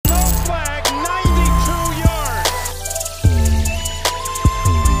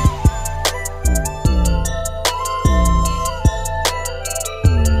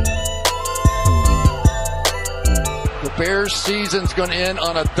season's going to end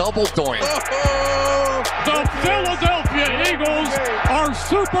on a double doink. The Philadelphia Eagles are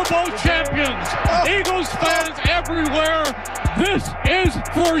Super Bowl champions. Eagles fans everywhere, this is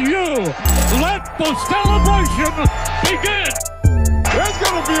for you. Let the celebration begin. There's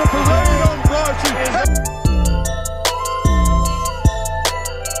going to be a parade on Broad.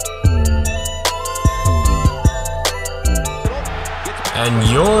 And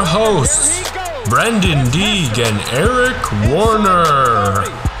your hosts, Brendan Deeg and Eric Warner.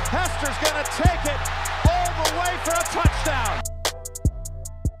 Hester's going to take it all the way for a touchdown.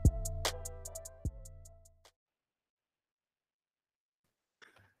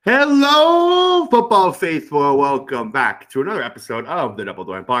 Hello, football faithful. Welcome back to another episode of the Double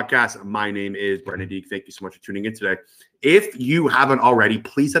Doink Podcast. My name is Brendan Deeg. Thank you so much for tuning in today. If you haven't already,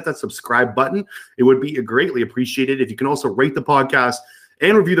 please hit that subscribe button. It would be greatly appreciated. If you can also rate the podcast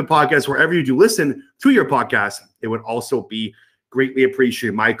and review the podcast wherever you do listen to your podcast, it would also be greatly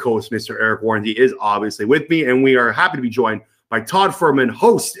appreciated. My co-host, Mr. Eric Warner, is obviously with me, and we are happy to be joined by Todd Fuhrman,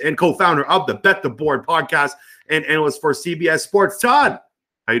 host and co-founder of the Bet the Board podcast and analyst for CBS Sports. Todd,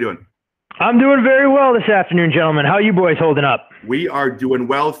 how you doing? I'm doing very well this afternoon, gentlemen. How are you boys holding up? We are doing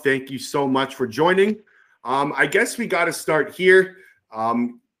well. Thank you so much for joining. I guess we got to start here.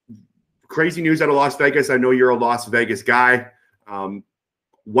 Crazy news out of Las Vegas. I know you're a Las Vegas guy.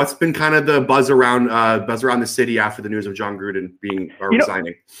 What's been kind of the buzz around the city after the news of John Gruden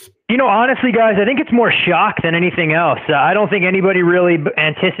resigning? Honestly, guys, I think it's more shock than anything else. I don't think anybody really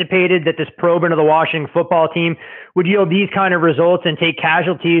anticipated that this probe into the Washington football team would yield these kind of results and take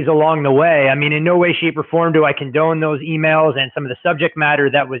casualties along the way. I mean, in no way, shape, or form do I condone those emails and some of the subject matter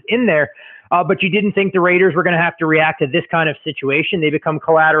that was in there. But you didn't think the Raiders were going to have to react to this kind of situation. They become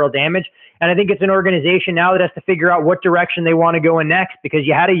collateral damage. And I think it's an organization now that has to figure out what direction they want to go in next, because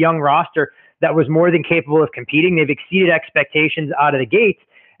you had a young roster that was more than capable of competing. They've exceeded expectations out of the gates.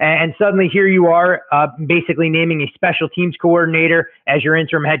 And suddenly here you are basically naming a special teams coordinator as your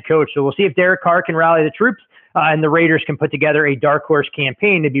interim head coach. So we'll see if Derek Carr can rally the troops and the Raiders can put together a dark horse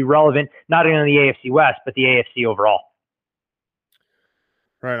campaign to be relevant, not only in the AFC West, but the AFC overall.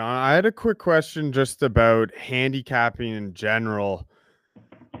 Right on. I had a quick question just about handicapping in general.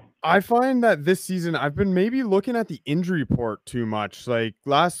 I find that this season I've been maybe looking at the injury report too much. Like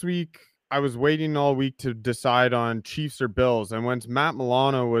last week, I was waiting all week to decide on Chiefs or Bills, and once Matt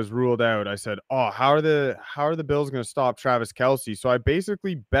Milano was ruled out, I said, "Oh, how are the Bills going to stop Travis Kelce?" So I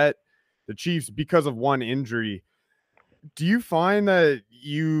basically bet the Chiefs because of one injury. Do you find that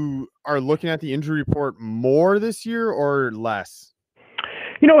you are looking at the injury report more this year or less?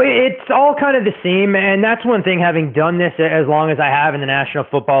 It's all kind of the same, and that's one thing, having done this as long as I have in the National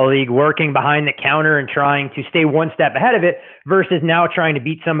Football League, working behind the counter and trying to stay one step ahead of it versus now trying to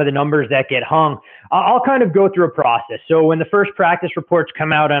beat some of the numbers that get hung. I'll kind of go through a process. So when the first practice reports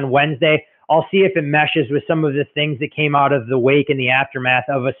come out on Wednesday, I'll see if it meshes with some of the things that came out of the wake and the aftermath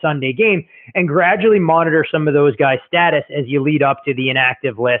of a Sunday game, and gradually monitor some of those guys' status as you lead up to the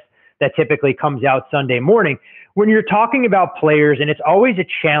inactive list that typically comes out Sunday morning. When you're talking about players, and it's always a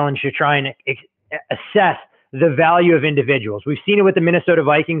challenge to try and assess the value of individuals. We've seen it with the Minnesota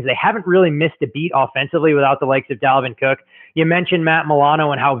Vikings. They haven't really missed a beat offensively without the likes of Dalvin Cook. You mentioned Matt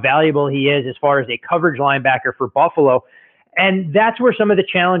Milano and how valuable he is as far as a coverage linebacker for Buffalo. And that's where some of the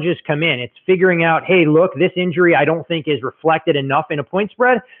challenges come in. It's figuring out, hey, look, this injury I don't think is reflected enough in a point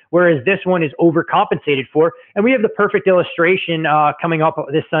spread, whereas this one is overcompensated for. And we have the perfect illustration coming up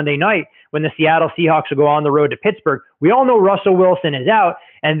this Sunday night when the Seattle Seahawks will go on the road to Pittsburgh. We all know Russell Wilson is out,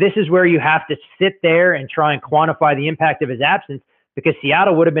 and this is where you have to sit there and try and quantify the impact of his absence, because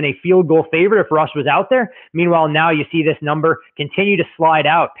Seattle would have been a field goal favorite if Russ was out there. Meanwhile, now you see this number continue to slide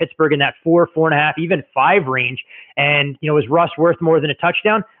out. Pittsburgh in that 4, 4.5, even 5 range. And, is Russ worth more than a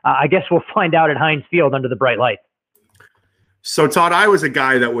touchdown? I guess we'll find out at Heinz Field under the bright light. So, Todd, I was a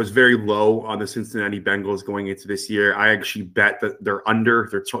guy that was very low on the Cincinnati Bengals going into this year. I actually bet that they're under,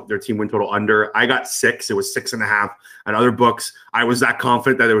 their team win total under. I got 6. It was 6.5. At other books, I was that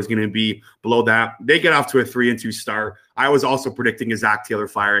confident that it was going to be below that. They get off to a 3-2 start. I was also predicting a Zach Taylor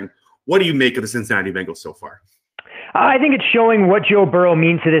firing. What do you make of the Cincinnati Bengals so far? I think it's showing what Joe Burrow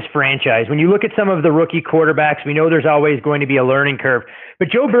means to this franchise. When you look at some of the rookie quarterbacks, we know there's always going to be a learning curve. But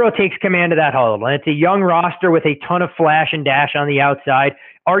Joe Burrow takes command of that huddle, and it's a young roster with a ton of flash and dash on the outside,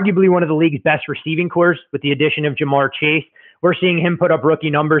 arguably one of the league's best receiving corps with the addition of Jamar Chase. We're seeing him put up rookie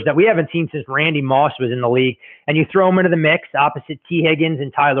numbers that we haven't seen since Randy Moss was in the league. And you throw him into the mix opposite T. Higgins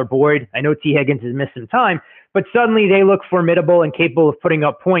and Tyler Boyd. I know T. Higgins has missed some time, but suddenly they look formidable and capable of putting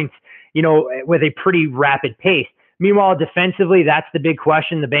up points, with a pretty rapid pace. Meanwhile, defensively, that's the big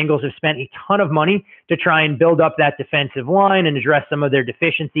question. The Bengals have spent a ton of money to try and build up that defensive line and address some of their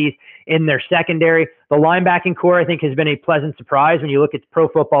deficiencies in their secondary. The linebacking core, I think, has been a pleasant surprise when you look at Pro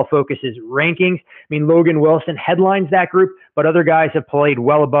Football Focus's rankings. I mean, Logan Wilson headlines that group, but other guys have played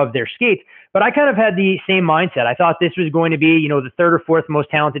well above their skates. But I kind of had the same mindset. I thought this was going to be, the third or fourth most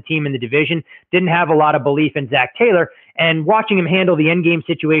talented team in the division. Didn't have a lot of belief in Zach Taylor. And watching him handle the endgame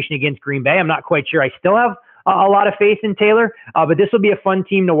situation against Green Bay, I'm not quite sure I still have a lot of faith in Taylor. But this will be a fun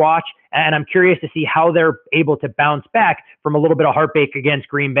team to watch. And I'm curious to see how they're able to bounce back from a little bit of heartbreak against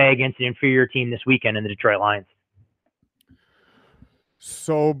Green Bay, against an inferior team this weekend in the Detroit Lions.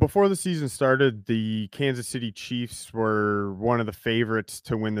 So before the season started, the Kansas City Chiefs were one of the favorites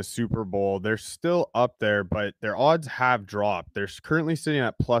to win the Super Bowl. They're still up there, but their odds have dropped. They're currently sitting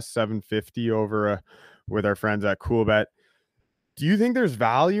at plus 750 over with our friends at Coolbet. Do you think there's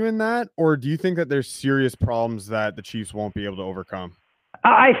value in that, or do you think that there's serious problems that the Chiefs won't be able to overcome?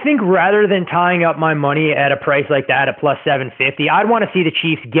 I think rather than tying up my money at a price like that at plus 750, I'd want to see the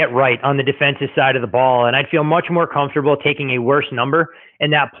Chiefs get right on the defensive side of the ball, and I'd feel much more comfortable taking a worse number in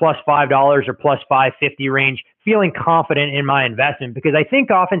that plus $5 or plus 550 range, feeling confident in my investment, because I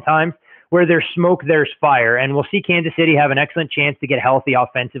think oftentimes where there's smoke, there's fire, and we'll see Kansas City have an excellent chance to get healthy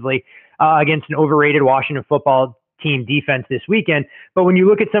offensively against an overrated Washington football team defense this weekend. But when you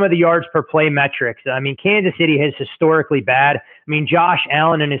look at some of the yards per play metrics, I mean, Kansas City has historically bad. I mean, Josh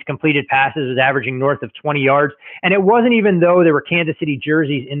Allen and his completed passes was averaging north of 20 yards. And it wasn't even though there were Kansas City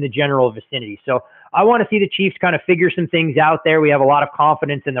jerseys in the general vicinity. So I want to see the Chiefs kind of figure some things out there. We have a lot of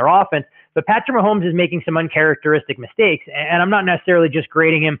confidence in their offense, but Patrick Mahomes is making some uncharacteristic mistakes. And I'm not necessarily just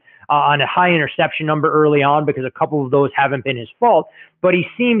grading him on a high interception number early on, because a couple of those haven't been his fault, but he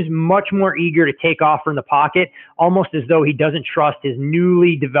seems much more eager to take off from the pocket, almost as though he doesn't trust his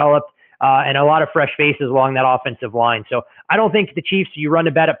newly developed and a lot of fresh faces along that offensive line. So I don't think the Chiefs, you run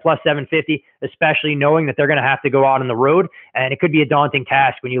a bet at plus 750, especially knowing that they're going to have to go out on the road. And it could be a daunting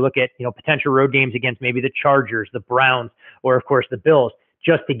task when you look at, potential road games against maybe the Chargers, the Browns, or of course the Bills,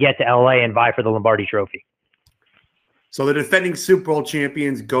 just to get to LA and vie for the Lombardi Trophy. So the defending Super Bowl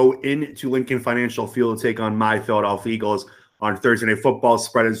champions go into Lincoln Financial Field to take on my Philadelphia Eagles on Thursday Night Football.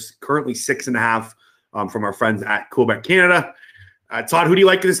 Spread is currently 6.5 from our friends at Coolbet Canada. Todd, who do you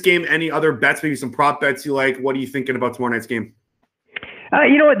like in this game? Any other bets, maybe some prop bets you like? What are you thinking about tomorrow night's game?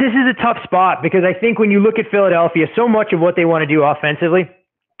 You know what? This is a tough spot, because I think when you look at Philadelphia, so much of what they want to do offensively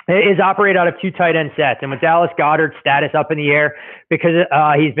is operate out of two tight end sets. And with Dallas Goedert's status up in the air because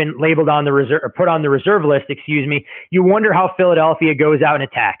he's been labeled on the reserve, or put on the reserve list, you wonder how Philadelphia goes out and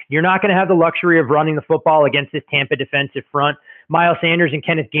attacks. You're not going to have the luxury of running the football against this Tampa defensive front. Miles Sanders and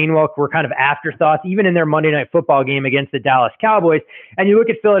Kenneth Gainwell were kind of afterthoughts, even in their Monday Night Football game against the Dallas Cowboys. And you look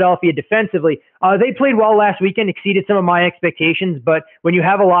at Philadelphia defensively, they played well last weekend, exceeded some of my expectations. But when you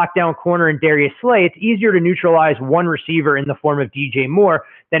have a lockdown corner in Darius Slay, it's easier to neutralize one receiver in the form of DJ Moore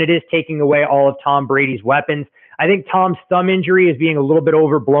than it is taking away all of Tom Brady's weapons. I think Tom's thumb injury is being a little bit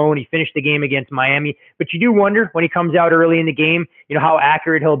overblown. He finished the game against Miami, but you do wonder when he comes out early in the game, how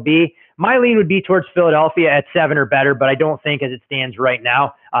accurate he'll be. My lean would be towards Philadelphia at 7 or better, but I don't think as it stands right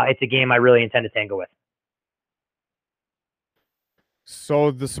now, it's a game I really intend to tango with.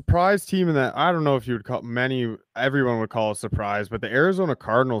 So the surprise team in that, I don't know if you would call everyone would call a surprise, but the Arizona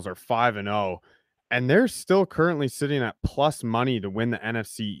Cardinals are 5-0, and they're still currently sitting at plus money to win the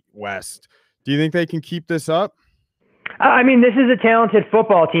NFC West. Do you think they can keep this up? I mean, this is a talented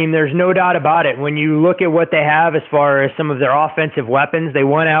football team. There's no doubt about it. When you look at what they have as far as some of their offensive weapons, they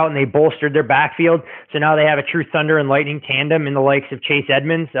went out and they bolstered their backfield. So now they have a true thunder and lightning tandem in the likes of Chase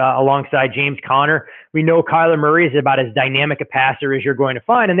Edmonds alongside James Conner. We know Kyler Murray is about as dynamic a passer as you're going to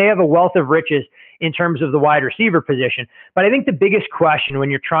find, and they have a wealth of riches in terms of the wide receiver position. But I think the biggest question when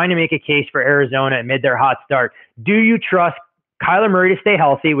you're trying to make a case for Arizona amid their hot start, do you trust Kyler Murray to stay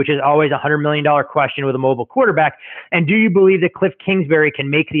healthy, which is always a $100 million question with a mobile quarterback? And do you believe that Cliff Kingsbury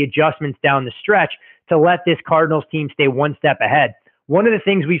can make the adjustments down the stretch to let this Cardinals team stay one step ahead? One of the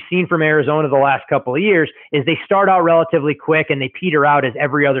things we've seen from Arizona the last couple of years is they start out relatively quick and they peter out as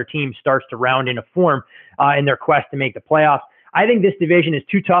every other team starts to round into form in their quest to make the playoffs. I think this division is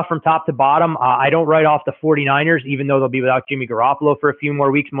too tough from top to bottom. I don't write off the 49ers, even though they'll be without Jimmy Garoppolo for a few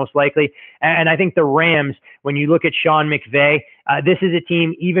more weeks, most likely. And I think the Rams, when you look at Sean McVay, this is a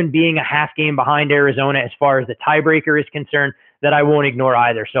team, even being a half game behind Arizona as far as the tiebreaker is concerned, that I won't ignore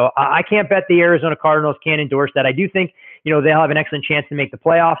either. So I can't bet the Arizona Cardinals can endorse that. I do think, they'll have an excellent chance to make the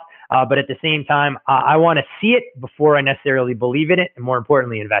playoffs. But at the same time, I want to see it before I necessarily believe in it, and more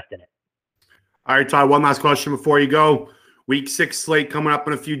importantly, invest in it. All right, Todd, one last question before you go. Week 6 slate coming up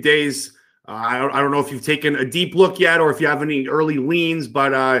in a few days. I don't know if you've taken a deep look yet or if you have any early leans,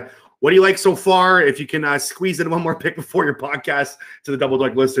 but what do you like so far? If you can squeeze in one more pick before your podcast to the Double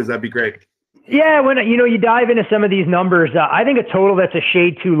Doink listeners, that'd be great. Yeah, when you dive into some of these numbers, I think a total that's a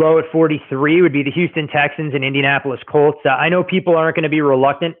shade too low at 43 would be the Houston Texans and Indianapolis Colts. I know people aren't going to be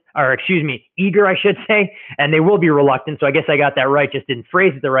eager, I should say, and they will be reluctant. So I guess I got that right, just didn't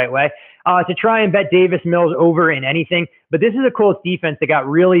phrase it the right way, to try and bet Davis Mills over in anything. But this is a Colts defense that got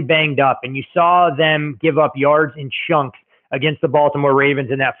really banged up, and you saw them give up yards in chunks against the Baltimore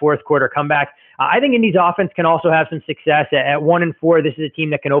Ravens in that fourth quarter comeback. I think Indy's offense can also have some success at 1-4. This is a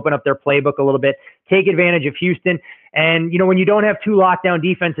team that can open up their playbook a little bit, take advantage of Houston. And, when you don't have two lockdown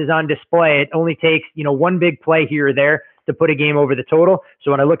defenses on display, it only takes, one big play here or there to put a game over the total.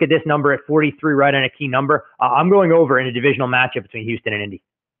 So when I look at this number at 43, right on a key number, I'm going over in a divisional matchup between Houston and Indy.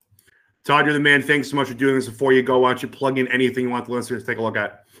 Todd, you're the man. Thanks so much for doing this. Before you go, why don't you plug in anything you want the listeners to take a look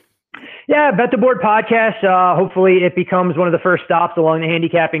at? Yeah, Bet the Board podcast. Hopefully it becomes one of the first stops along the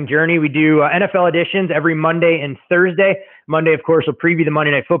handicapping journey. We do NFL editions every Monday and Thursday. Monday, of course, will preview the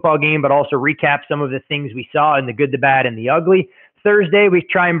Monday Night Football game, but also recap some of the things we saw in the good, the bad, and the ugly. Thursday, we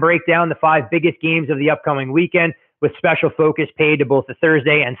try and break down the 5 biggest games of the upcoming weekend with special focus paid to both the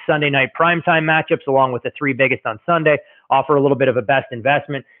Thursday and Sunday night primetime matchups, along with the 3 biggest on Sunday. Offer a little bit of a best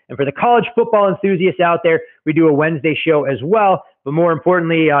investment. And for the college football enthusiasts out there, we do a Wednesday show as well. But more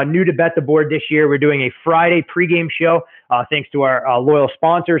importantly, new to Bet the Board this year, we're doing a Friday pregame show, thanks to our loyal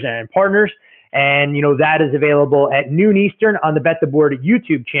sponsors and partners. And, that is available at noon Eastern on the Bet the Board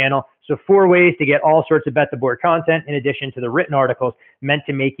YouTube channel. So 4 ways to get all sorts of Bet the Board content, in addition to the written articles meant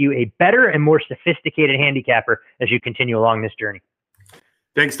to make you a better and more sophisticated handicapper as you continue along this journey.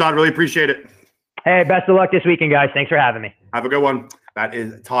 Thanks, Todd. Really appreciate it. Hey, best of luck this weekend, guys. Thanks for having me. Have a good one. That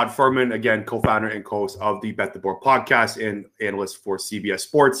is Todd Fuhrman, again, co-founder and co-host of the Bet the Board podcast and analyst for CBS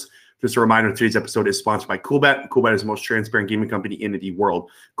Sports. Just a reminder, today's episode is sponsored by CoolBet. CoolBet is the most transparent gaming company in the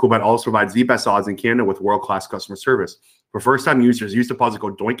world. CoolBet also provides the best odds in Canada with world-class customer service. For first-time users, use deposit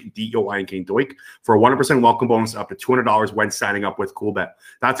code DOINK, D-O-I-N-K, DOINK, for a 100% welcome bonus up to $200 when signing up with CoolBet.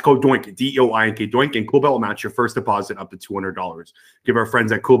 That's code DOINK, D-O-I-N-K, DOINK, and CoolBet will match your first deposit up to $200. Give our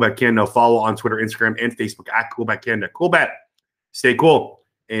friends at CoolBet Canada a follow on Twitter, Instagram, and Facebook at CoolBet Canada. CoolBet, stay cool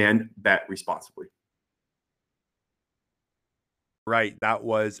and bet responsibly. Right, that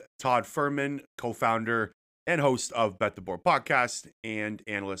was Todd Fuhrman, co-founder and host of Bet the Board podcast and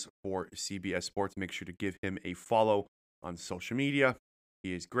analyst for CBS Sports. Make sure to give him a follow on social media.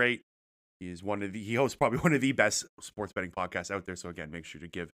 He is great. He hosts probably one of the best sports betting podcasts out there. So again, make sure to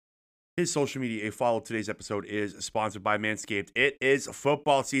give his social media a follow. Today's episode is sponsored by Manscaped. It is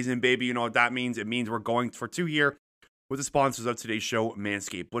football season, baby. You know what that means? It means we're going for 2 here with the sponsors of today's show,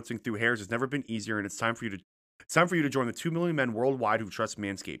 Manscaped. Blitzing through hairs has never been easier, and it's time for you to join the 2 million men worldwide who trust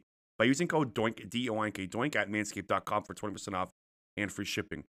Manscaped by using code DOINK, D-O-I-N-K, DOINK at manscaped.com for 20% off and free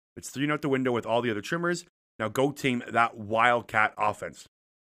shipping. It's 3 out the window with all the other trimmers. Now go team that Wildcat offense.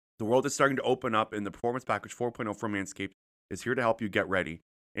 The world is starting to open up, and the Performance Package 4.0 from Manscaped is here to help you get ready.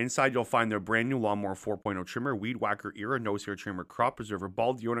 Inside, you'll find their brand new Lawnmower 4.0 trimmer, Weed Whacker ear and nose hair trimmer, Crop Preserver,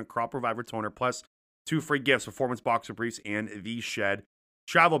 Bald Deodorant, Crop Reviver toner, plus 2 free gifts, Performance Boxer Briefs and the Shed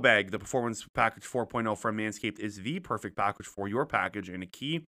Travel Bag. The Performance Package 4.0 from Manscaped is the perfect package for your package and a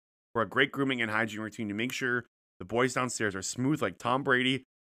key for a great grooming and hygiene routine to make sure the boys downstairs are smooth like Tom Brady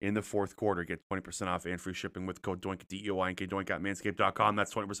in the fourth quarter. Get 20% off and free shipping with code DOINK, D-O-I-N-K, DOINK at manscaped.com.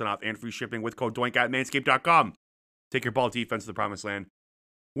 That's 20% off and free shipping with code DOINK at manscaped.com. Take your ball defense to the promised land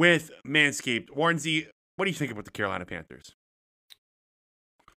with Manscaped. Warren Z, what do you think about the Carolina Panthers?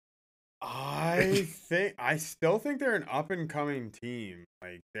 I still think they're an up-and-coming team.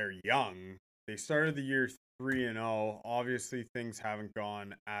 Like, they're young. They started the year 3-0. Obviously, things haven't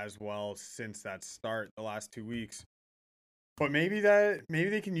gone as well since that start the last 2 weeks. But maybe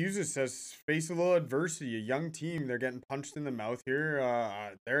they can use this as face a little adversity. A young team, they're getting punched in the mouth here.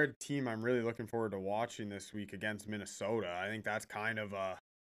 They're a team I'm really looking forward to watching this week against Minnesota. I think that's kind of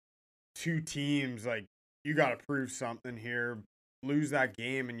 2 teams, like, you got to prove something here. Lose that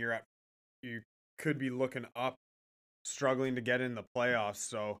game and you could be looking up, struggling to get in the playoffs.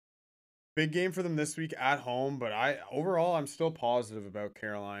 So big game for them this week at home. But overall, I'm still positive about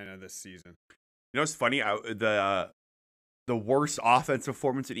Carolina this season. You know, it's funny. The worst offensive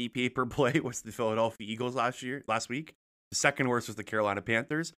performance in EPA per play was the Philadelphia Eagles last week. The second worst was the Carolina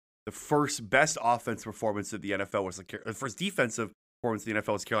Panthers. The first best offensive performance of the NFL was the first defensive performance of the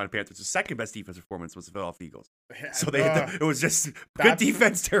NFL was Carolina Panthers. The second best defensive performance was the Philadelphia Eagles. Yeah, so it was just good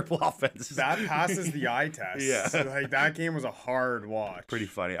defense, terrible offense. That passes the eye test. Yeah. Like, that game was a hard watch. Pretty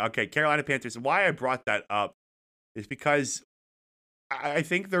funny. Okay, Carolina Panthers. Why I brought that up is because I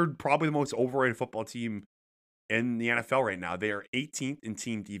think they're probably the most overrated football team in the NFL right now. They are 18th in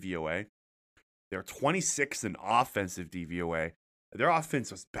team DVOA. They're 26th in offensive DVOA. Their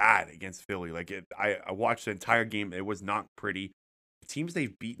offense was bad against Philly. I watched the entire game. It was not pretty. The teams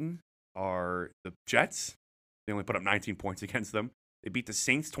they've beaten are the Jets. They only put up 19 points against them. They beat the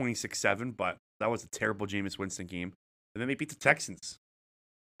Saints 26-7, but that was a terrible Jameis Winston game. And then they beat the Texans.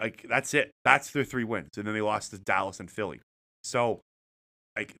 That's it. That's their 3 wins. And then they lost to Dallas and Philly. So,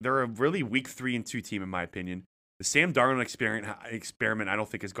 they're a really weak 3-2 team, in my opinion. The Sam Darnold experiment, I don't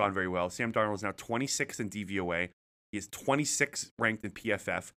think, has gone very well. Sam Darnold is now 26th in DVOA. He is 26th ranked in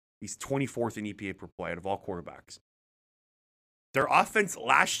PFF. He's 24th in EPA per play out of all quarterbacks. Their offense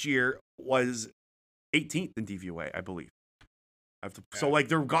last year was 18th in DVOA, I believe. So,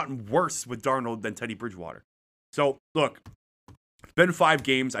 they've gotten worse with Darnold than Teddy Bridgewater. So, look, it's been 5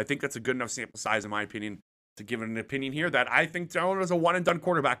 games. I think that's a good enough sample size, in my opinion, to give an opinion here that I think Darnold is a one-and-done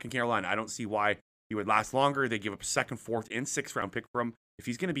quarterback in Carolina. I don't see why he would last longer. They give up a 2nd, 4th, and 6th round pick for him. If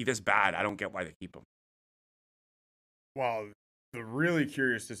he's going to be this bad, I don't get why they keep him. Well, the really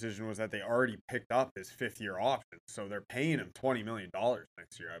curious decision was that they already picked up his 5th-year option, so they're paying him $20 million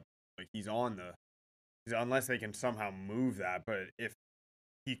next year. He's on unless they can somehow move that. But if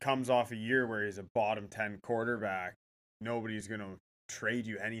he comes off a year where he's a bottom 10 quarterback, nobody's going to trade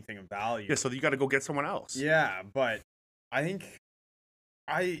you anything of value. Yeah, so you got to go get someone else. Yeah, but I think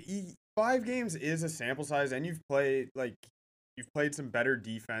 5 games is a sample size, and you've played some better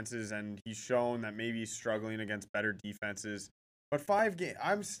defenses, and he's shown that maybe he's struggling against better defenses. But 5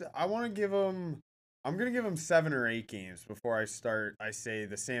 games, I'm going to give him 7 or 8 games before I say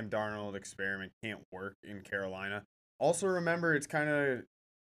the Sam Darnold experiment can't work in Carolina. Also remember, it's kind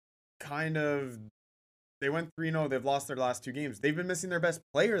of they went 3-0. They've lost their last 2 games. They've been missing their best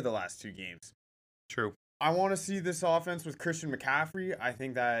player the last 2 games. True. I want to see this offense with Christian McCaffrey. I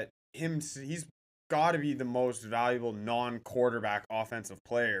think that he's got to be the most valuable non-quarterback offensive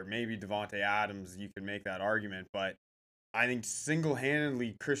player. Maybe Devontae Adams, you could make that argument, but I think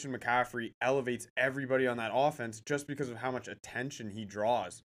single-handedly Christian McCaffrey elevates everybody on that offense just because of how much attention he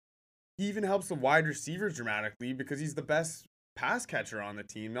draws. He even helps the wide receivers dramatically because he's the best pass catcher on the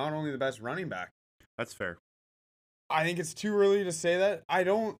team, not only the best running back. That's fair. I think it's too early to say that.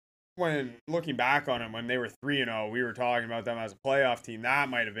 When looking back on them, when they were 3-0, we were talking about them as a playoff team. That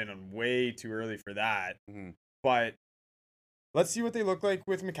might have been way too early for that. Mm-hmm. But let's see what they look like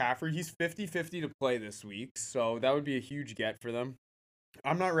with McCaffrey. He's 50-50 to play this week, so that would be a huge get for them.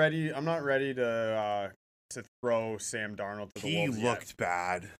 I'm not ready to throw Sam Darnold to the wolves yet. He looked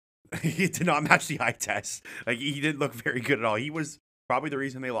bad. He did not match the eye test. He didn't look very good at all. He was probably the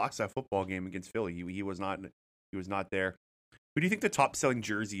reason they lost that football game against Philly. He was not there. Who do you think the top selling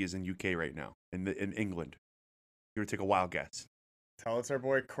jersey is in UK right now? In England? You would take a wild guess. Tell it's our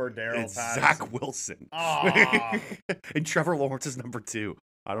boy Cordero Patterson. Zach Wilson. And Trevor Lawrence is number 2.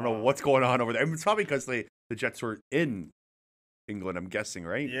 I don't know what's going on over there. It's probably because the Jets were in England, I'm guessing,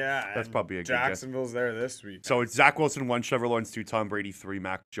 right? Yeah. That's probably a good guess. Jacksonville's there this week. So it's Zach Wilson 1, Trevor Lawrence 2, Tom Brady 3,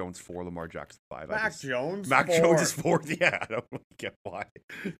 Mac Jones 4, Lamar Jackson 5. Mac Jones is 4. Yeah, I don't get why.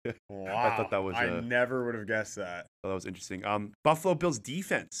 Wow. I thought that was. I never would have guessed that. That was interesting. Buffalo Bills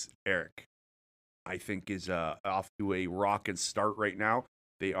defense, Eric, I think is off to a rocking start right now.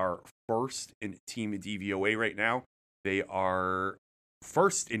 They are first in team DVOA right now. They are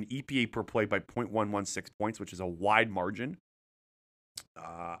first in EPA per play by 0.116 points, which is a wide margin.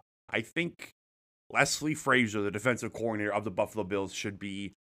 I think Leslie Frazier, the defensive coordinator of the Buffalo Bills, should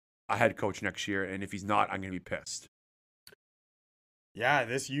be a head coach next year. And if he's not, I'm going to be pissed. Yeah,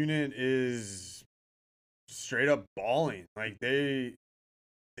 this unit is straight up balling. They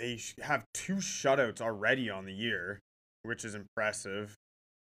have 2 shutouts already on the year, which is impressive.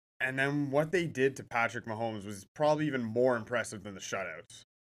 And then what they did to Patrick Mahomes was probably even more impressive than the shutouts.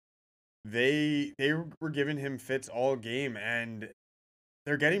 They were giving him fits all game, and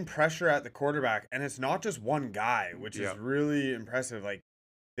they're getting pressure at the quarterback, and it's not just one guy, which is really impressive.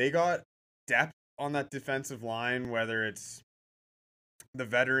 They got depth on that defensive line, whether it's the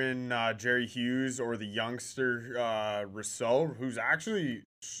veteran Jerry Hughes or the youngster Rousseau, who's actually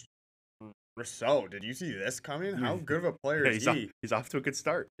Rousseau. Did you see this coming? How good of a player is he? He's off to a good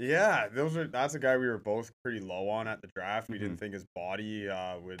start. Yeah, that's a guy we were both pretty low on at the draft. We didn't think his body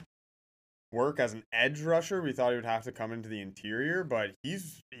would work as an edge rusher. We thought he would have to come into the interior, but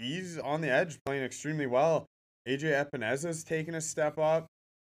he's on the edge playing extremely well. AJ Epeneza's taking a step up.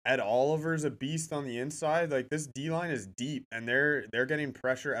 Ed Oliver's a beast on the inside. This D-line is deep, and they're getting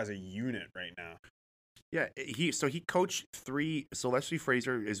pressure as a unit right now. Yeah, he coached 3. So Leslie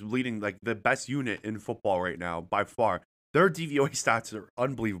Frazier is leading the best unit in football right now by far. their DVOA stats are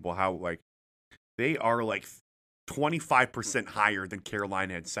unbelievable. How like they are like 25% higher than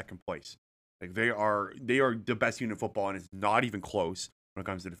Carolina in second place. Like they are the best unit of football, and it's not even close when it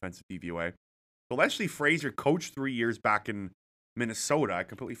comes to defensive DVOA. So Leslie Frazier coached 3 years back in Minnesota. I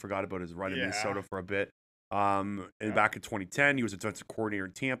completely forgot about his run in Minnesota for a bit. And back in 2010, he was a defensive coordinator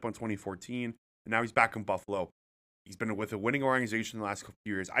in Tampa in 2014, and now he's back in Buffalo. He's been with a winning organization the last couple of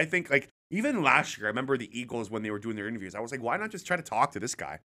years. I think, like, even last year, I remember the Eagles when they were doing their interviews. I was like, why not just try to talk to this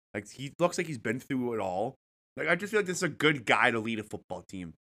guy? Like, he looks like he's been through it all. Like, I just feel like this is a good guy to lead a football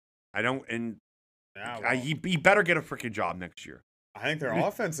team. He better get a freaking job next year. I think their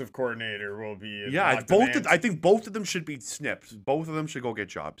offensive coordinator will be. I think both of them should be snipped. Both of them should go get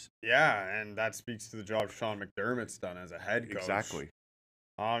jobs. Yeah, and that speaks to the job Sean McDermott's done as a head coach. Exactly.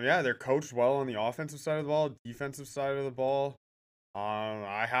 They're coached well on the offensive side of the ball, defensive side of the ball.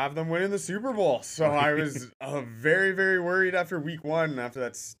 I have them winning the Super Bowl, so I was very, very worried after week 1, after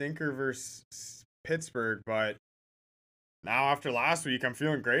that stinker versus Pittsburgh. But now after last week, I'm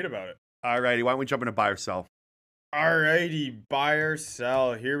feeling great about it. All righty, why don't we jump into buy or sell? Alrighty, buy or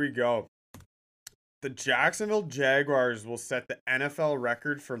sell. Here we go. The Jacksonville Jaguars will set the NFL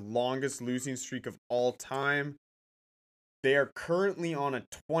record for longest losing streak of all time. They are currently on a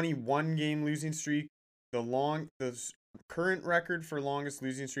 21-game losing streak. The current record for longest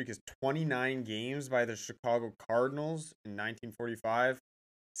losing streak is 29 games by the Chicago Cardinals in 1945.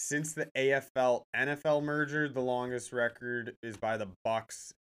 Since the AFL-NFL merger, the longest record is by the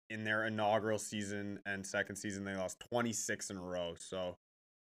Bucs. In their inaugural season and second season, they lost 26 in a row. So,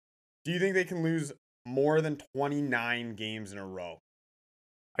 do you think they can lose more than 29 games in a row?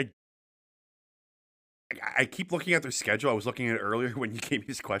 I keep looking at their schedule. I was looking at it earlier when you gave me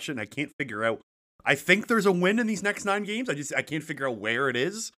this question. I can't figure out. I think there's a win in these next 9 games. I can't figure out where it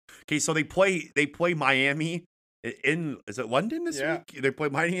is. Okay, so they play Miami is it London this week? They play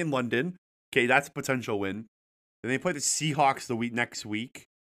Miami in London. Okay, that's a potential win. Then they play the Seahawks next week.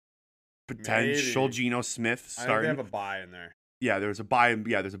 Potential Geno Smith starting. I think they have a bye in there. Yeah, there's a bye.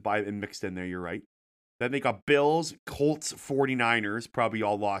 Yeah, there's a bye mixed in there. You're right. Then they got Bills, Colts, 49ers. Probably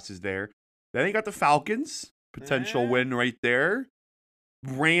all losses there. Then they got the Falcons. Potential win right there.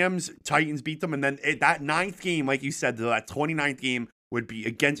 Rams, Titans beat them. And then that 9th game, like you said, that 29th game would be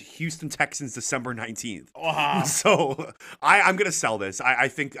against Houston Texans December 19th. Wow. So I'm going to sell this. I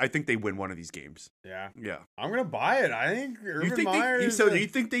think they win one of these games. Yeah. Yeah. I'm going to buy it. I think Urban Meyer do you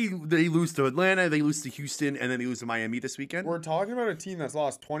think they lose to Atlanta, they lose to Houston, and then they lose to Miami this weekend? We're talking about a team that's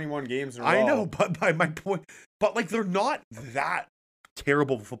lost 21 games in a row. I know, but by my point, but like they're not that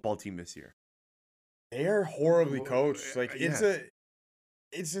terrible football team this year. They are horribly coached. Like it's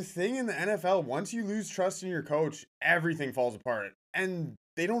a thing in the NFL. Once you lose trust in your coach, everything falls apart. And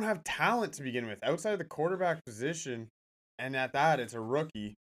they don't have talent to begin with outside of the quarterback position. And at that, it's a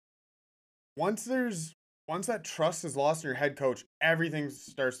rookie. Once that trust is lost in your head coach, everything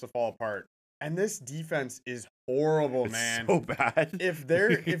starts to fall apart. And this defense is horrible, man. So bad. If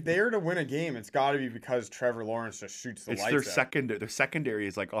they are to win a game, it's got to be because Trevor Lawrence just shoots the lights out. Their secondary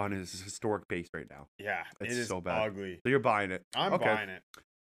is like on his historic pace right now. Yeah, it's it is so bad. Ugly. So you're buying it. I'm buying it.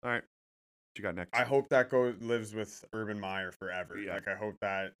 All right. What you got next? I hope that lives with Urban Meyer forever. Yeah. Like I hope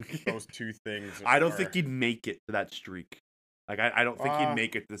that those two things. I don't think he'd make it to that streak. Like I don't think he'd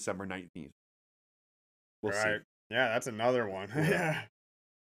make it to December 19th. We'll see. Yeah, that's another one. Yeah.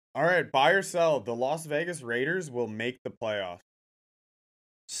 All right, buy or sell. The Las Vegas Raiders will make the playoffs.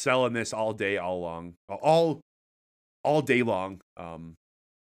 Selling this all day, all long, all day long.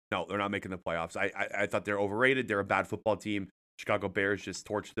 No, they're not making the playoffs. I thought they're overrated. They're a bad football team. Chicago Bears just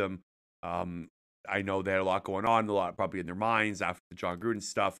torched them. I know they had a lot going on, a lot probably in their minds after the John Gruden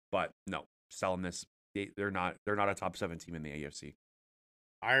stuff, but no, selling this. They're not a top 7 team in the AFC.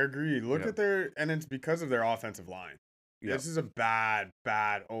 I agree. Look at and it's because of their offensive line. Yep. This is a bad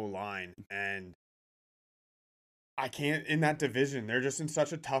O-line, and I can't in that division. They're just in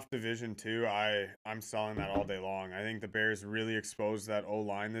such a tough division too. I'm selling that all day long. I think the Bears really exposed that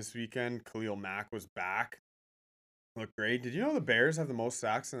O-line this weekend. Khalil Mack was back. Looked great. Did you know the Bears have the most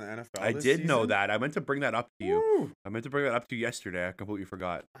sacks in the NFL? I did know that. I meant to bring that up to you. Woo! I meant to bring that up to you yesterday. I completely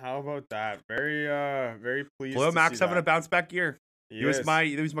forgot. How about that? Very pleased. Khalil Mack's having a bounce back year. He was my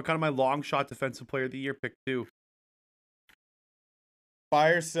kind of my long shot defensive player of the year pick too.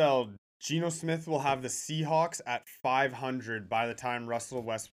 Buy or sell. Geno Smith will have the Seahawks at 500 by the time Russell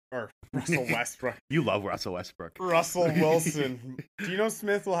Westbrook. You love Russell Westbrook. Russell Wilson. Geno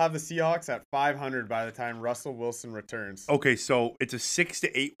Smith will have the Seahawks at 500 by the time Russell Wilson returns. Okay, so it's a 6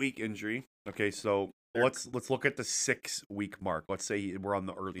 to 8 week injury. Okay, so let's look at the 6 week mark. Let's say we're on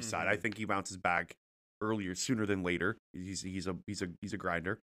the early side. I think he bounces back sooner than later. He's a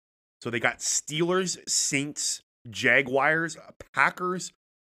grinder. So they got Steelers, Saints, Jaguars, Packers,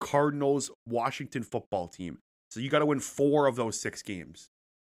 Cardinals, Washington football team. So you got to win 4 of those 6 games,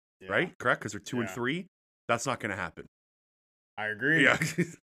 right? Correct? Because they're 2 and 3. That's not going to happen. I agree. Yeah.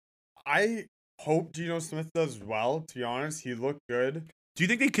 I hope Geno Smith does well. To be honest, he looked good. Do you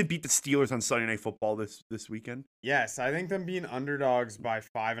think they could beat the Steelers on Sunday Night Football this weekend? Yes, I think them being underdogs by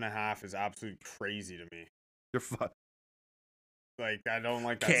 5.5 is absolutely crazy to me. They're Like, I don't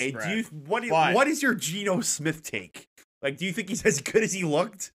like that okay. spread. What is your Geno Smith take? Like, do you think he's as good as he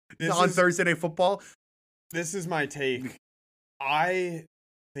looked on Thursday Night Football? This is my take. I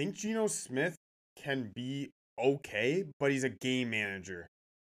think Geno Smith can be okay, but he's a game manager.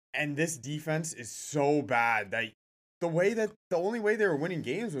 And this defense is so bad that the only way they were winning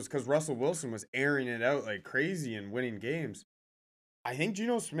games was because Russell Wilson was airing it out like crazy and winning games. I think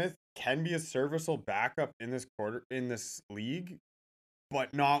Geno Smith can be a serviceable backup in this league,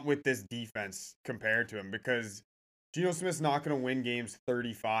 but not with this defense compared to him, because Geno Smith's not going to win games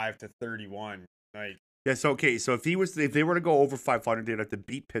 35-31. Like, yeah, so if they were to go over 500, they'd have to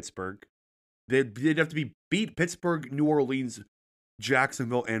beat Pittsburgh. They'd have to beat Pittsburgh, New Orleans,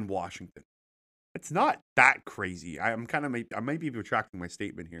 Jacksonville, and Washington. It's not that crazy. I might be retracting my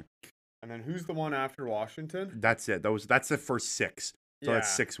statement here. And then who's the one after Washington? That's it. That's the first 6. So that's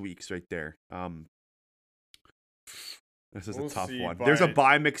 6 weeks right there. This is a tough one. There's a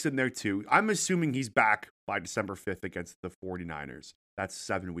bye mix in there too. I'm assuming he's back by December 5th against the 49ers. That's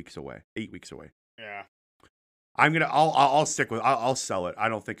 7 weeks away. 8 weeks away. Yeah. I'll stick with. I'll sell it. I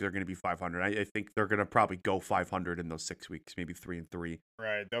don't think they're gonna be 500. I think they're gonna probably go 500 in those 6 weeks, maybe 3 and 3.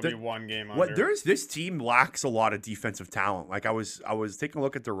 Right. They'll be one game under. This team lacks a lot of defensive talent. Like I was taking a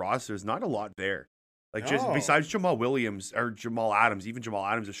look at their roster. There's not a lot there. Like just besides Jamal Adams, even Jamal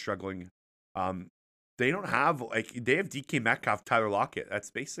Adams is struggling. They don't have they have DK Metcalf, Tyler Lockett. That's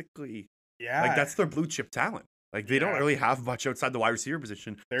basically that's their blue chip talent. Like, they don't really have much outside the wide receiver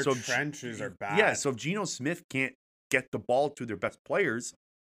position. Their trenches are bad. Yeah, so if Geno Smith can't get the ball to their best players,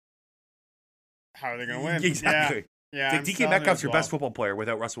 how are they going to win? Exactly. Yeah. DK Metcalf's your best football player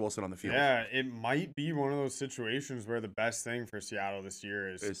without Russell Wilson on the field. Yeah, it might be one of those situations where the best thing for Seattle this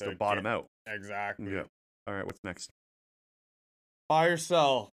year is to bottom out. Exactly. Yeah. All right, what's next? Buy or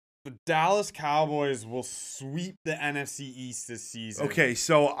sell. The Dallas Cowboys will sweep the NFC East this season. Okay,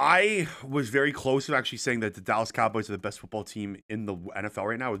 so I was very close to actually saying that the Dallas Cowboys are the best football team in the NFL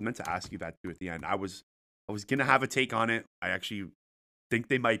right now. I was meant to ask you that too at the end. I was gonna have a take on it. I actually think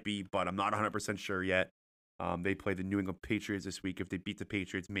they might be, but I'm not 100% sure yet. They play the New England Patriots this week. If they beat the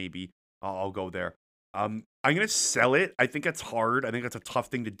Patriots, maybe I'll go there. I'm gonna sell it. I think that's hard. I think that's a tough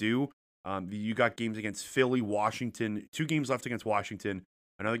thing to do. You got games against Philly, Washington, 2 games left against Washington.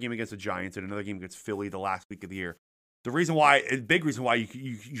 Another game against the Giants, and another game against Philly the last week of the year. A big reason why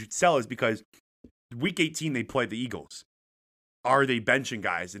you should sell is because week 18 they played the Eagles. Are they benching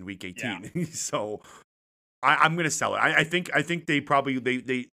guys in week 18? Yeah. So I'm gonna sell it. I think they probably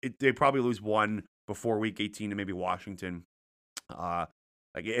lose 1 before week 18 to maybe Washington.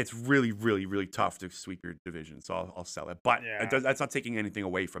 It's really, really, really tough to sweep your division. So I'll sell it. But that's not taking anything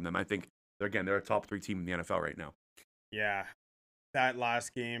away from them. I think they're a top 3 team in the NFL right now. Yeah. That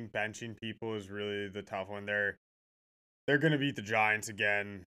last game, benching people is really the tough one. They're going to beat the Giants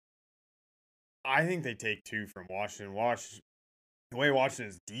again. I think they take 2 from Washington. The way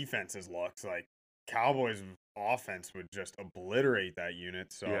Washington's defenses looks, like Cowboys' offense would just obliterate that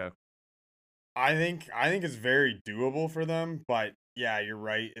unit. So yeah. I think it's very doable for them. But yeah, you're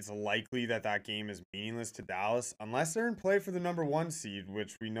right. It's likely that game is meaningless to Dallas unless they're in play for the number 1 seed,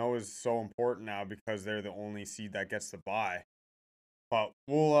 which we know is so important now because they're the only seed that gets the bye. But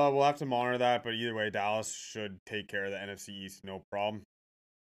we'll have to monitor that. But either way, Dallas should take care of the NFC East, no problem.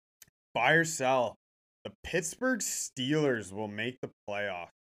 Buy or sell. The Pittsburgh Steelers will make the playoff.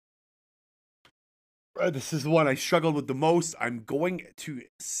 This is the one I struggled with the most. I'm going to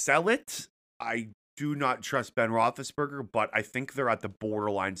sell it. I do not trust Ben Roethlisberger, but I think they're at the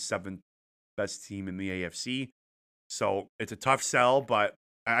borderline 7th best team in the AFC. So it's a tough sell, but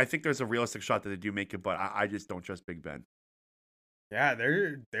I think there's a realistic shot that they do make it, but I just don't trust Big Ben. Yeah,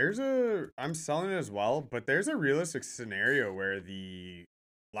 I'm selling it as well, but there's a realistic scenario where the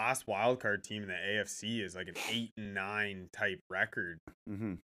last wildcard team in the AFC is like an 8-9 type record.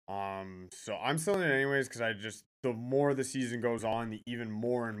 Mm-hmm. So I'm selling it anyways because the more the season goes on, the even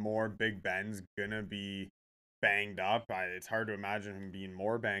more and more Big Ben's gonna be banged up. It's hard to imagine him being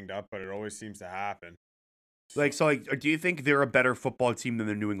more banged up, but it always seems to happen. Do you think they're a better football team than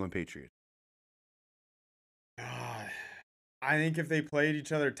the New England Patriots? I think if they played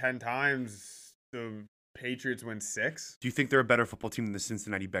each other 10 times, the Patriots win 6. Do you think they're a better football team than the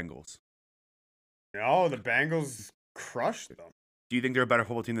Cincinnati Bengals? No, the Bengals crushed them. Do you think they're a better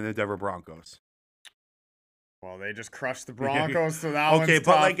football team than the Denver Broncos? Well, they just crushed the Broncos, so that okay, one's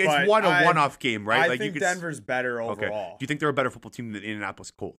but tough, like it's one-off game, right? I like think you could Denver's better overall. Okay. Do you think they're a better football team than the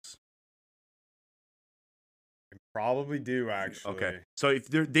Indianapolis Colts? I probably do, actually. Okay, so if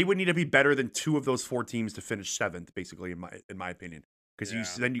they would need to be better than 2 of those 4 teams to finish 7th, basically, in my opinion, because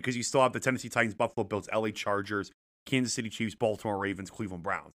you still have the Tennessee Titans, Buffalo Bills, LA Chargers, Kansas City Chiefs, Baltimore Ravens, Cleveland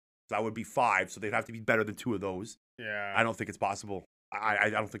Browns. So that would be 5. So they'd have to be better than 2 of those. Yeah. I don't think it's possible. I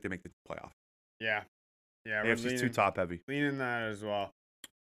don't think they make the playoff. Yeah. Yeah. AFC's too top heavy. Leaning that as well. All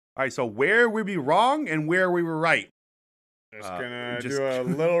right. So where we be wrong and where we were right. Just gonna do a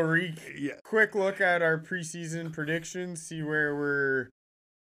little quick look at our preseason predictions, see where we're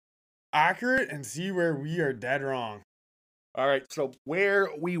accurate and see where we are dead wrong. All right. So where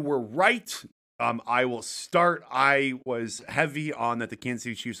we were right. I will start. I was heavy on that the Kansas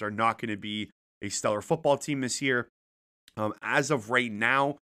City Chiefs are not going to be a stellar football team this year. As of right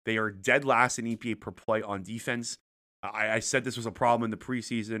now, they are dead last in EPA per play on defense. I said this was a problem in the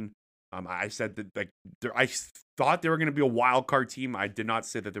preseason. I said that I thought they were going to be a wild card team. I did not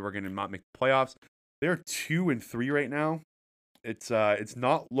say that they were going to not make the playoffs. They're 2-3 right now. It's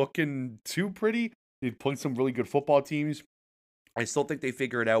not looking too pretty. They've played some really good football teams. I still think they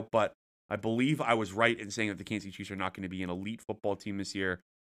figure it out, but I believe I was right in saying that the Kansas City Chiefs are not going to be an elite football team this year.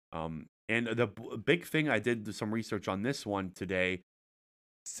 And the big thing, I did some research on this one today.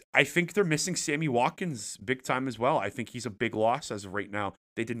 I think they're missing Sammy Watkins big time as well. I think he's a big loss as of right now.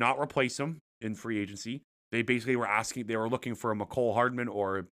 They did not replace him in free agency. They basically they were looking for a McCole Hardman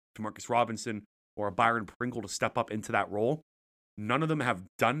or a Demarcus Robinson or a Byron Pringle to step up into that role. None of them have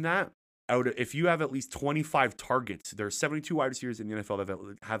done that. If you have at least 25 targets, there are 72 wide receivers in the NFL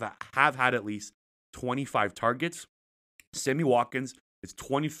that have had at least 25 targets. Sammy Watkins is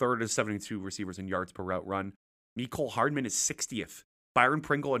 23rd of 72 receivers in yards per route run. McCole Hardman is 60th. Byron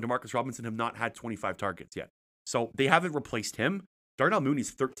Pringle and Demarcus Robinson have not had 25 targets yet. So they haven't replaced him. Darnell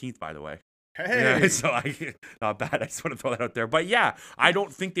Mooney's 13th, by the way. Hey. Yeah, so not bad. I just want to throw that out there. But yeah, I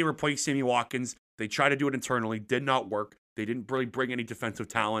don't think they replaced Sammy Watkins. They tried to do it internally. Did not work. They didn't really bring any defensive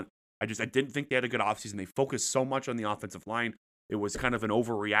talent. I didn't think they had a good offseason. They focused so much on the offensive line. It was kind of an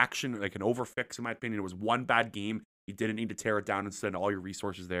overreaction, like an overfix, in my opinion. It was one bad game. You didn't need to tear it down and send all your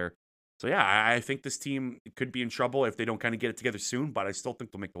resources there. So yeah, I think this team could be in trouble if they don't kind of get it together soon, but I still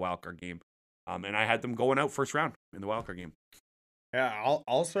think they'll make the wildcard game. And I had them going out first round in the wildcard game. Yeah,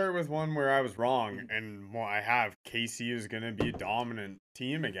 I'll start with one where I was wrong, and I have KC is going to be a dominant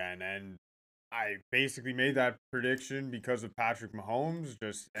team again, and I basically made that prediction because of Patrick Mahomes.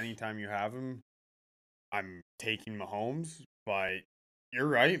 Just anytime you have him, I'm taking Mahomes. But you're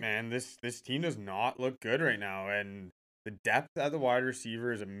right, man. This team does not look good right now, and the depth at the wide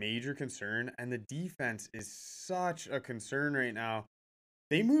receiver is a major concern, and the defense is such a concern right now.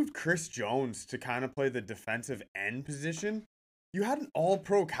 They moved Chris Jones to kind of play the defensive end position. You had an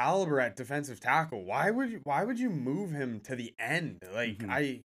all-pro caliber at defensive tackle. Why would you move him to the end? Like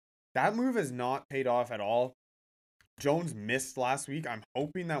that move has not paid off at all. Jones missed last week. I'm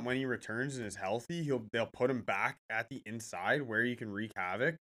hoping that when he returns and is healthy, they'll put him back at the inside where he can wreak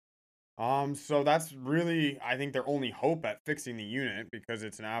havoc. So that's really, I think, their only hope at fixing the unit because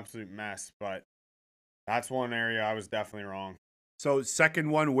it's an absolute mess. But that's one area I was definitely wrong. So second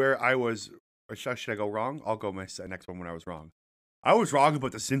one where I was, or should I go wrong? I'll go my next one when I was wrong. I was wrong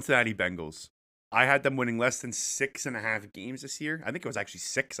about the Cincinnati Bengals. I had them winning less than 6.5 games this year. I think it was actually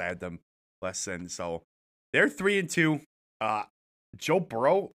 6. I had them less than. So they're 3-2. Joe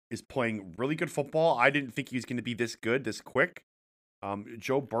Burrow is playing really good football. I didn't think he was going to be this good, this quick.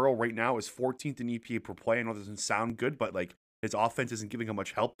 Joe Burrow right now is 14th in EPA per play. I know it doesn't sound good, but like his offense isn't giving him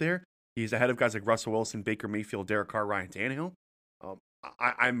much help there. He's ahead of guys like Russell Wilson, Baker Mayfield, Derek Carr, Ryan Tannehill.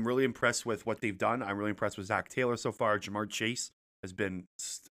 I'm really impressed with what they've done. I'm really impressed with Zach Taylor so far. Jamar Chase has been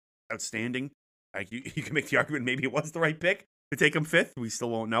outstanding. Like you can make the argument maybe it was the right pick to take him 5th. We still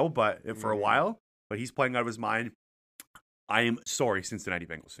won't know, but for a while. But he's playing out of his mind. I am sorry, Cincinnati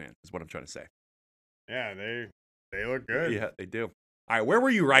Bengals fan, is what I'm trying to say. Yeah, they look good. Yeah, they do. All right, where were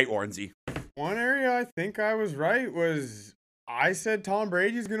you right, Ornsey? One area I think I was right was I said Tom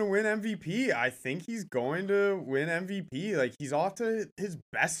Brady's going to win MVP. I think he's going to win MVP. Like, he's off to his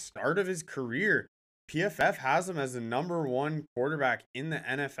best start of his career. PFF has him as the #1 quarterback in the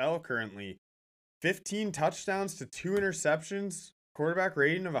NFL currently. 15 touchdowns to 2 interceptions. Quarterback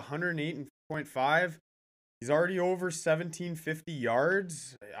rating of 108.5. He's already over 1,750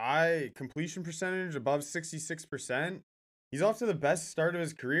 yards. Completion percentage above 66%. he's off to the best start of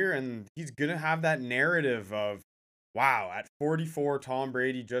his career, and he's going to have that narrative of, wow, at 44, Tom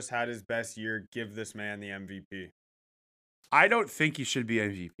Brady just had his best year. Give this man the MVP. I don't think he should be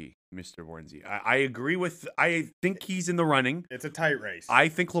MVP, Mr. Warnsey. I agree with, I think he's in the running. It's a tight race. I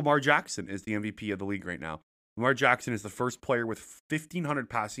think Lamar Jackson is the MVP of the league right now. Lamar Jackson is the first player with 1,500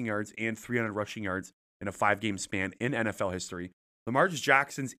 passing yards and 300 rushing yards in a 5-game span in NFL history. Lamar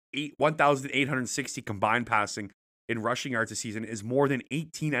Jackson's 1,860 combined passing and rushing yards a season is more than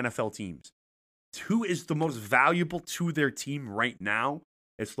 18 NFL teams. Who is the most valuable to their team right now?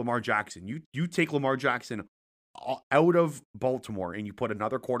 It's Lamar Jackson. You take Lamar Jackson out of Baltimore and you put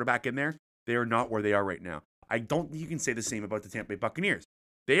another quarterback in there, they are not where they are right now. I don't think you can say the same about the Tampa Bay Buccaneers.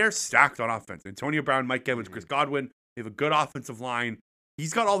 They are stacked on offense. Antonio Brown, Mike Evans, Chris Godwin, they have a good offensive line.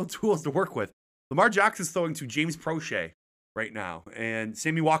 He's got all the tools to work with. Lamar Jackson's throwing to James Prochet right now. And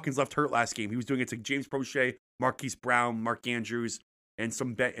Sammy Watkins left hurt last game. He was doing it to James Prochet, Marquise Brown, Mark Andrews, and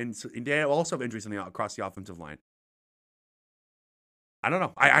they also have injuries across the offensive line. I don't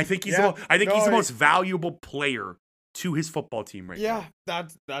know. I think he's the most valuable player to his football team right now. Yeah,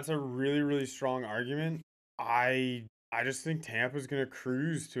 that's a really, really strong argument. I just think Tampa's going to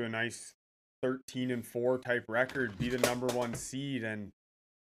cruise to a nice 13-4 type record, be the number 1 seed, and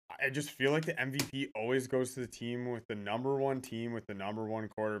I just feel like the MVP always goes to the team with the number 1 team with the number 1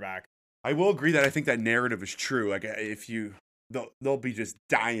 quarterback. I will agree that I think that narrative is true. Like they'll be just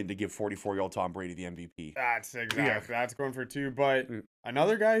dying to give 44-year-old Tom Brady the MVP. That's that's going for 2. But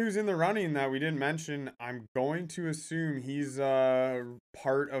another guy who's in the running that we didn't mention, I'm going to assume he's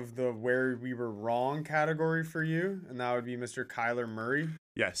part of the where we were wrong category for you, and that would be Mr. Kyler Murray.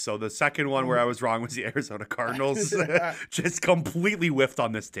 Yes, so the second one where I was wrong was the Arizona Cardinals. Just completely whiffed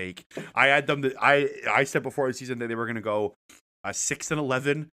on this take. I had them. I said before the season that they were going to go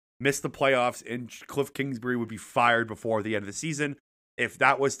 6-11. Miss the playoffs, and Cliff Kingsbury would be fired before the end of the season. If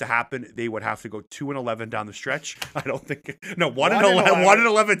that was to happen, they would have to go 2-11 down the stretch. I don't think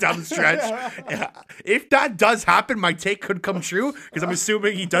 1-11 down the stretch. Yeah. If that does happen, my take could come true because I'm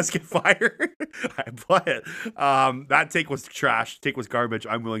assuming he does get fired. But that take was trash. Take was garbage.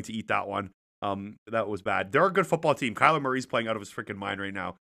 I'm willing to eat that one. That was bad. They're a good football team. Kyler Murray's playing out of his freaking mind right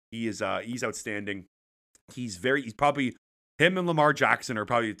now. He's outstanding. He's probably. Him and Lamar Jackson are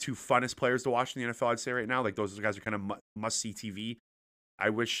probably the 2 funnest players to watch in the NFL, I'd say right now. Like those guys are kind of must-see TV. I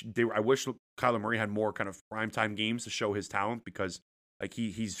wish Kyler Murray had more kind of primetime games to show his talent because like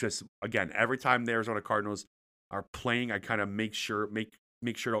he's just, again, every time the Arizona Cardinals are playing, I kind of make sure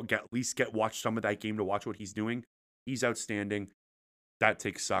to at least watch some of that game to watch what he's doing. He's outstanding. That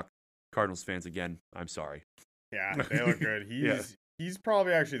take sucked. Cardinals fans, again, I'm sorry. Yeah, they look good. He's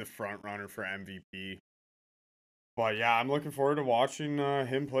probably actually the front runner for MVP. But yeah, I'm looking forward to watching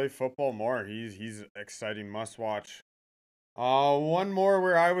him play football more. He's exciting must watch. One more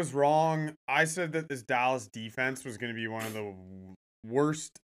where I was wrong. I said that this Dallas defense was going to be one of the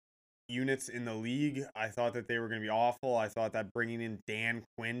worst units in the league. I thought that they were going to be awful. I thought that bringing in Dan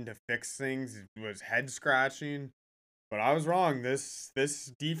Quinn to fix things was head scratching. But I was wrong. This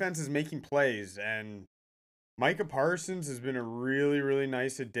defense is making plays, and Micah Parsons has been a really, really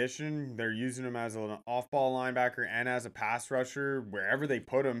nice addition. They're using him as an off-ball linebacker and as a pass rusher. Wherever they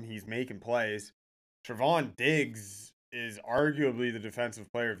put him, he's making plays. Trevon Diggs is arguably the defensive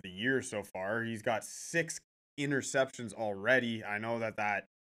player of the year so far. He's got 6 interceptions already. I know that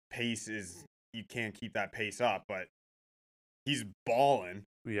pace you can't keep that pace up, but he's balling.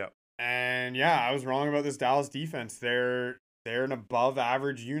 Yeah. And yeah, I was wrong about this Dallas defense. They're an above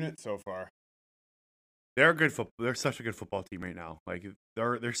average unit so far. They're a good football. They're such a good football team right now. Like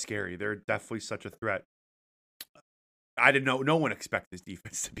they're scary. They're definitely such a threat. I didn't know. No one expected this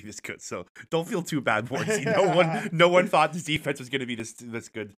defense to be this good. So don't feel too bad, Morrissey. No one thought this defense was going to be this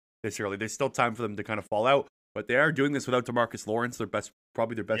good this early. There's still time for them to kind of fall out, but they are doing this without DeMarcus Lawrence,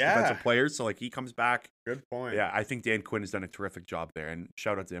 probably their best defensive players. So like he comes back. Good point. Yeah, I think Dan Quinn has done a terrific job there, and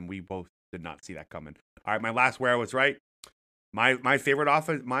shout out to him. We both did not see that coming. All right, my last where I was right. My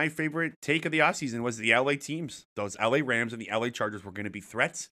favorite take of the offseason was the LA teams. Those LA Rams and the LA Chargers were going to be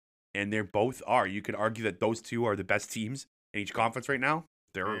threats, and they both are. You could argue that those two are the best teams in each conference right now.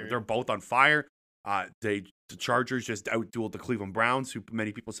 They're both on fire. The Chargers just outdueled the Cleveland Browns, who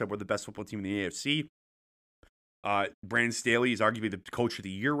many people said were the best football team in the AFC. Brandon Staley is arguably the coach of the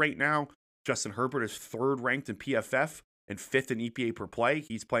year right now. Justin Herbert is 3rd ranked in PFF and 5th in EPA per play.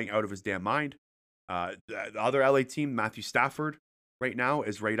 He's playing out of his damn mind. The other LA team, Matthew Stafford, right now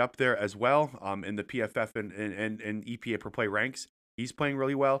is right up there as well in the PFF and EPA per play ranks. He's playing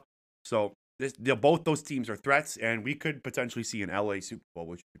really well. So both those teams are threats, and we could potentially see an LA Super Bowl,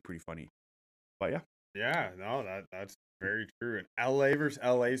 which would be pretty funny. But yeah, Yeah, no, that's very true. And LA versus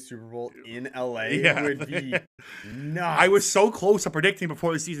LA Super Bowl in LA Yeah. would be nuts. I was so close to predicting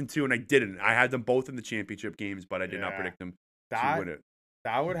before the season 2, and I didn't. I had them both in the championship games, but I did not predict them to win it.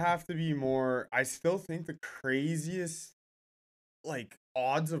 That would have to be more. I still think the craziest, like,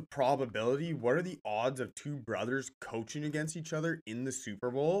 odds of probability. What are the odds of two brothers coaching against each other in the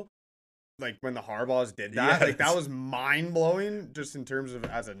Super Bowl? Like when the Harbaughs did that, like that was mind blowing just in terms of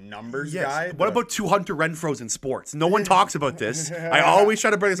as a numbers guy. What about two Hunter Renfros in sports? No one talks about this. I always try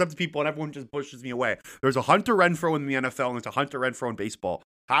to bring this up to people, and everyone just pushes me away. There's a Hunter Renfro in the NFL, and there's a Hunter Renfro in baseball.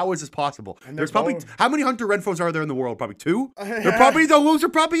 How is this possible? There's probably how many Hunter Renfros are there in the world? Probably 2. They're probably those are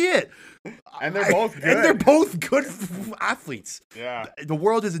probably it. And they're both good. And they're both good athletes. Yeah, the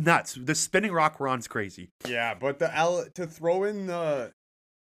world is nuts. The spinning rock Ron's crazy. Yeah, but to throw in the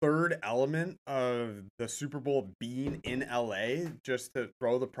third element of the Super Bowl being in LA just to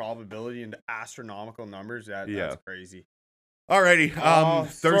throw the probability into astronomical numbers, that's crazy. Alrighty.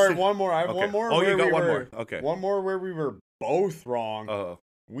 Sorry, one more. I have one more. Oh, you got one more. Okay. One more where we were both wrong.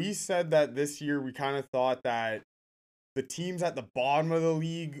 We said that this year we kind of thought that the teams at the bottom of the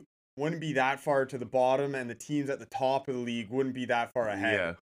league wouldn't be that far to the bottom, and the teams at the top of the league wouldn't be that far ahead.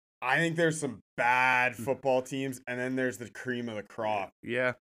 Yeah. I think there's some bad football teams, and then there's the cream of the crop.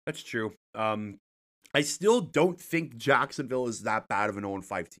 Yeah. That's true. I still don't think Jacksonville is that bad of an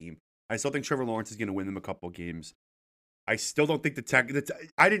 0-5 team. I still think Trevor Lawrence is going to win them a couple games. I still don't think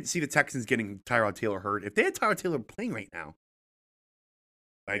I didn't see the Texans getting Tyrod Taylor hurt. If they had Tyrod Taylor playing right now,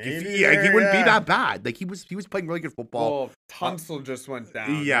 like he wouldn't be that bad. Like he was playing really good football. Well, Tunsil just went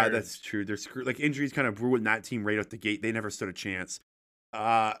down. Yeah, that's true. They're screwed. Like injuries kind of ruined that team right out the gate. They never stood a chance.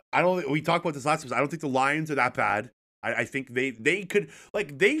 We talked about this last time. I don't think the Lions are that bad. I think they could,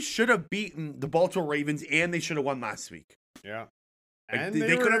 like, they should have beaten the Baltimore Ravens and they should have won last week. Yeah. Like, and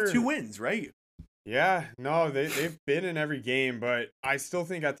they could have 2 wins, right? Yeah. No, they've been in every game, but I still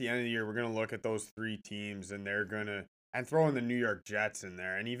think at the end of the year, we're going to look at those 3 teams and they're going to, and throw in the New York Jets in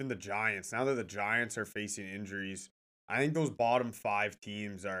there and even the Giants. Now that the Giants are facing injuries, I think those bottom 5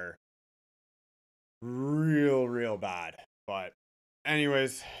 teams are real bad. But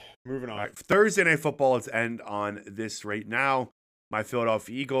anyways, moving on. Right, Thursday Night Football, let's end on this right now. My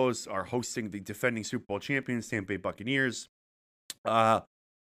Philadelphia Eagles are hosting the defending Super Bowl champions, Tampa Bay Buccaneers.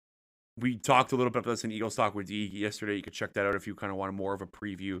 We talked a little bit about this in Eagles Talk with D yesterday. You could check that out if you kind of want more of a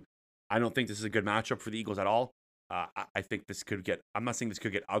preview. I don't think this is a good matchup for the Eagles at all. I think this could get, I'm not saying this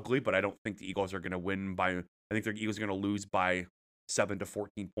could get ugly, but I don't think the Eagles are going to win by, I think the Eagles are going to lose by 7 to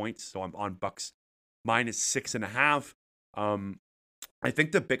 14 points. So I'm on Bucks minus 6.5. I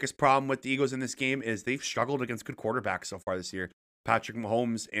think the biggest problem with the Eagles in this game is they've struggled against good quarterbacks so far this year. Patrick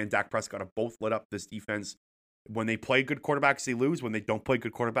Mahomes and Dak Prescott have both lit up this defense. When they play good quarterbacks, they lose. When they don't play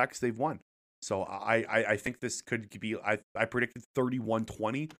good quarterbacks, they've won. So I think this could be, I predicted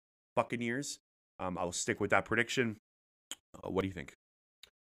 31-20 Buccaneers. I'll stick with that prediction. What do you think?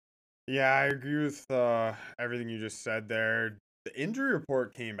 Yeah, I agree with everything you just said there. The injury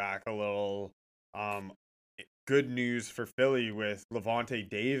report came back a little good news for Philly with Levante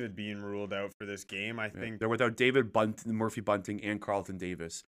David being ruled out for this game. I think they're without Murphy Bunting and Carlton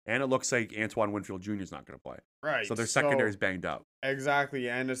Davis. And it looks like Antoine Winfield Jr. is not going to play. Right. So their secondary is banged up. Exactly.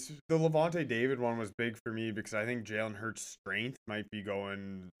 And the Levante David one was big for me because I think Jalen Hurts' strength might be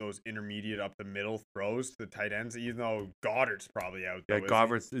going those intermediate up the middle throws to the tight ends, even though Goddard's probably out. Yeah, it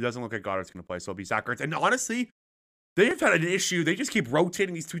doesn't look like Goddard's going to play, so it'll be Zach Ertz. And honestly, they've had an issue. They just keep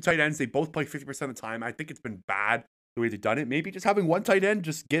rotating these 2 tight ends. They both play 50% of the time. I think it's been bad the way they've done it. Maybe just having one tight end,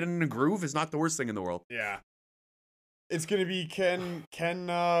 just getting in a groove is not the worst thing in the world. Yeah. It's going to be can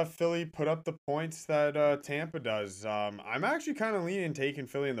Philly put up the points that Tampa does? I'm actually kind of leaning taking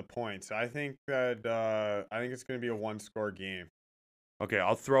Philly in the points. I think it's going to be a 1-score game. Okay,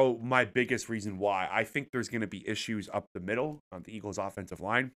 I'll throw my biggest reason why. I think there's going to be issues up the middle on the Eagles' offensive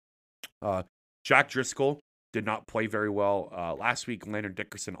line. Jack Driscoll did not play very well last week. Leonard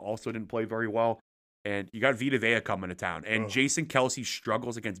Dickerson also didn't play very well. And you got Vita Vea coming to town. And Jason Kelce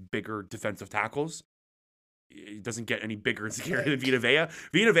struggles against bigger defensive tackles. He doesn't get any bigger and scarier than Vita Vea.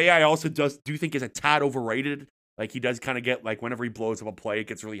 Vita Vea, I also do think is a tad overrated. Like, he does kind of get, like, whenever he blows up a play, it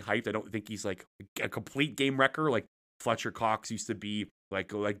gets really hyped. I don't think he's, like, a complete game wrecker like Fletcher Cox used to be,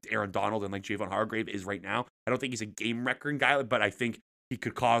 like Aaron Donald and, like, Javon Hargrave is right now. I don't think he's a game wrecking guy, but I think he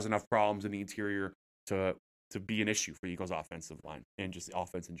could cause enough problems in the interior to be an issue for the Eagles' offensive line and just the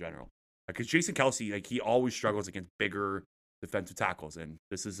offense in general. Because Jason Kelce, like, he always struggles against bigger defensive tackles, and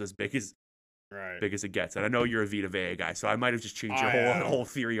this is as big as it gets. And I know you're a Vita Vea guy, so I might have just changed your whole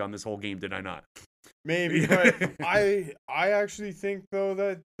theory on this whole game, did I not? Maybe, but I actually think though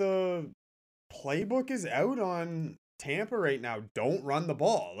that the playbook is out on Tampa right now. Don't run the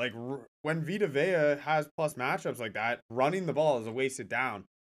ball. Like when Vita Vea has plus matchups like that, running the ball is a wasted down.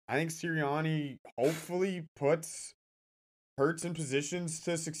 I think Sirianni hopefully puts Hurts in positions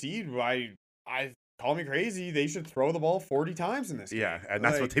to succeed. I call me crazy. They should throw the ball 40 times in this game. Yeah, and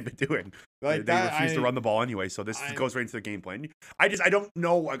that's what they've been doing. Like they refuse to run the ball anyway, so this goes right into the game plan. I don't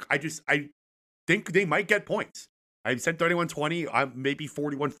know. I think they might get points. I said 31-20. Maybe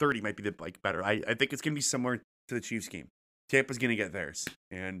 41-30 might be the better. I think it's gonna be similar to the Chiefs game. Tampa's gonna get theirs,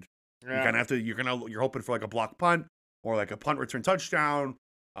 and you kind of have to. You're hoping for like a block punt or like a punt return touchdown,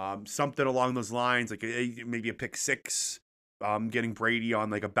 something along those lines, like maybe a pick six, getting Brady on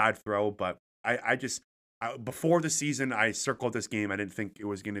like a bad throw. But I just before the season, I circled this game. I didn't think it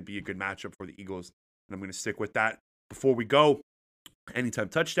was going to be a good matchup for the Eagles, and I'm going to stick with that. Before we go, anytime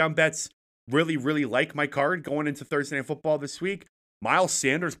touchdown bets. Really, really like my card going into Thursday Night Football this week. Miles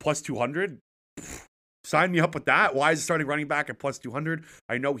Sanders plus 200. Sign me up with that. Why is it starting running back at plus 200?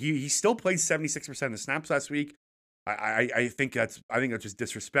 I know he still played 76% of the snaps last week. I think that's just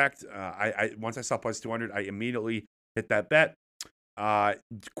disrespect. Once I saw plus 200, I immediately hit that bet.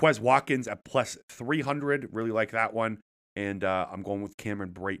 Quez Watkins at plus 300. Really like that one. And I'm going with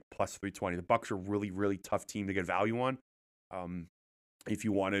Cameron Brate plus 320. The Bucs are really, really tough team to get value on. If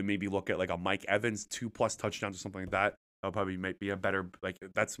you want to maybe look at like a Mike Evans 2+ touchdowns or something like that, that'll probably might be a better, like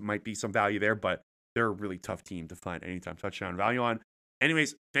that's might be some value there, but they're a really tough team to find anytime touchdown value on.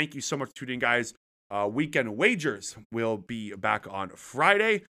 Anyways, thank you so much for tuning in, guys. Weekend wagers will be back on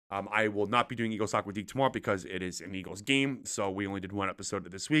Friday. I will not be doing Eagles Soccer League tomorrow because it is an Eagles game, so we only did one episode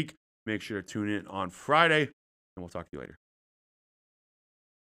this week. Make sure to tune in on Friday, and we'll talk to you later.